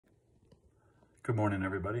Good morning,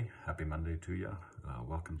 everybody. Happy Monday to you.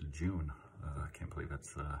 Welcome to June. I can't believe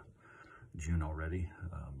it's June already.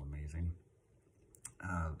 Amazing.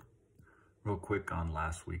 Real quick on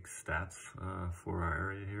last week's stats for our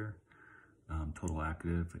area here. Total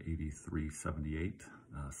active 8378,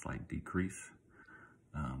 slight decrease,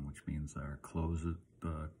 which means our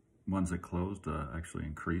ones that closed actually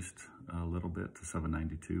increased a little bit to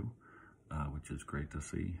 792, which is great to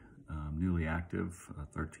see. Newly active,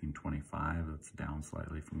 1325, that's down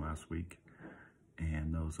slightly from last week.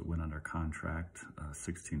 And those that went under contract,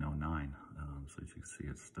 1609. So as you can see,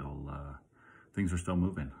 it's still, things are still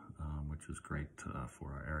moving, which is great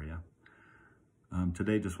for our area.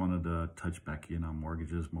 Today, just wanted to touch back in on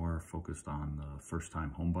mortgages, more focused on the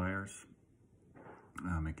first-time home buyers.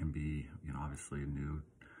 It can be, obviously a new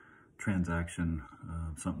transaction,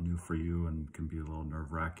 something new for you, and can be a little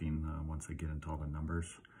nerve-wracking once they get into all the numbers.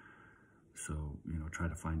 So, try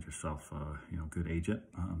to find yourself a, good agent,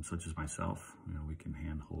 such as myself. We can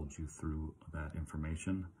handhold you through that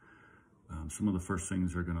information. Some of the first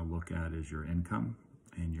things they're going to look at is your income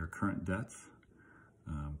and your current debts,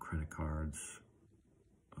 credit cards,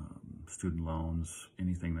 student loans,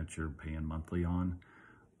 anything that you're paying monthly on.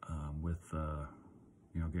 With,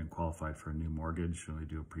 getting qualified for a new mortgage, so they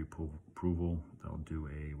do a pre-approval. They'll do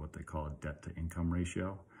what they call a debt-to-income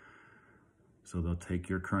ratio. So they'll take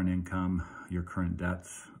your current income, your current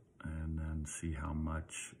debts, and then see how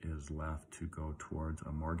much is left to go towards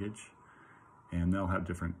a mortgage. And they'll have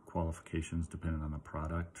different qualifications depending on the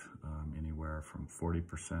product, anywhere from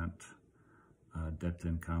 40% debt to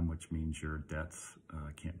income, which means your debts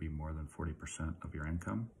can't be more than 40% of your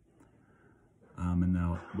income.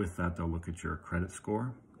 And with that, they'll look at your credit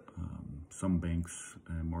score. Some banks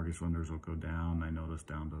and mortgage lenders will go down, I noticed,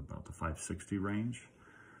 down to about the 560 range.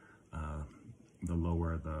 The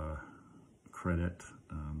lower the credit,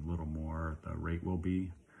 a little more the rate will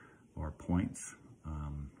be, or points.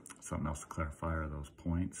 Something else to clarify are those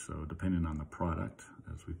points. So depending on the product,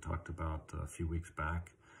 as we talked about a few weeks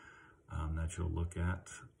back, that you'll look at,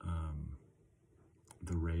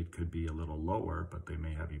 the rate could be a little lower, but they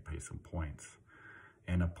may have you pay some points.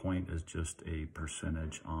 And a point is just a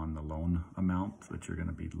percentage on the loan amount that you're going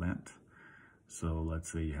to be lent. So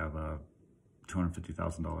let's say you have a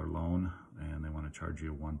 $250,000 loan and they want to charge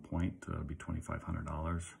you 1 point, be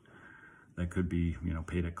 $2,500. That could be,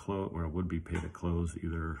 paid at close, or it would be paid at close,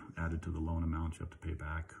 either added to the loan amount you have to pay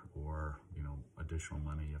back, or, additional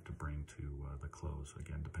money you have to bring to the close,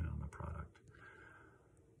 again, depending on the product.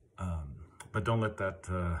 But don't let that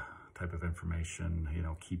type of information,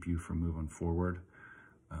 keep you from moving forward.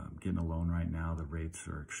 Getting a loan right now, the rates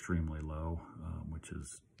are extremely low, which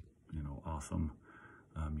is, awesome.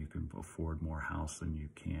 You can afford more house than you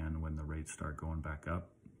can when the rates start going back up.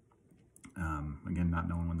 Again, not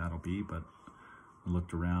knowing when that'll be, but I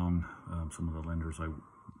looked around, some of the lenders I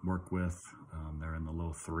work with, they're in the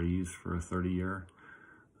low 3s for a 30-year.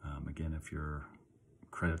 Again, if your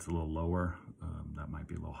credit's a little lower, that might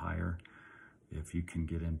be a little higher. If you can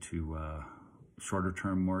get into a shorter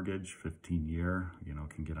term mortgage, 15-year,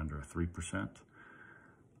 can get under a 3%.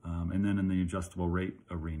 And then in the adjustable rate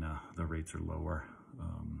arena, the rates are lower.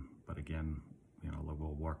 But again,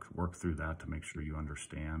 we'll work through that to make sure you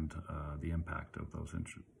understand the impact of those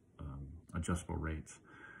adjustable rates,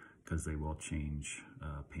 because they will change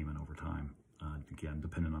payment over time, again,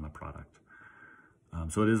 depending on the product.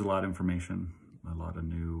 So it is a lot of information, a lot of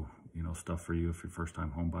new, stuff for you if you're a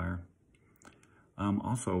first-time home buyer.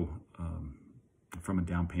 Also, from a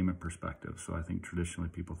down payment perspective, so I think traditionally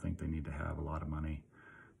people think they need to have a lot of money,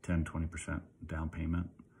 10, 20% down payment.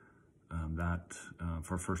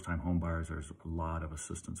 For first-time home buyers, there's a lot of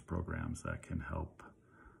assistance programs that can help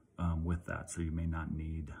with that. So you may not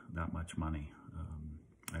need that much money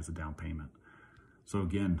as a down payment. So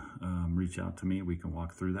again, reach out to me. We can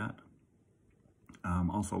walk through that.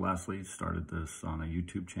 Also, lastly, started this on a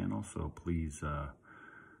YouTube channel. So please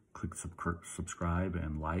click subscribe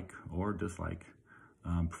and like or dislike.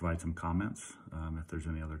 Provide some comments if there's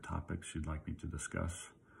any other topics you'd like me to discuss.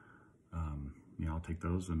 I'll take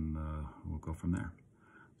those and we'll go from there.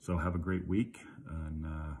 So have a great week, and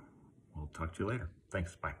we'll talk to you later.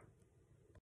 Thanks. Bye.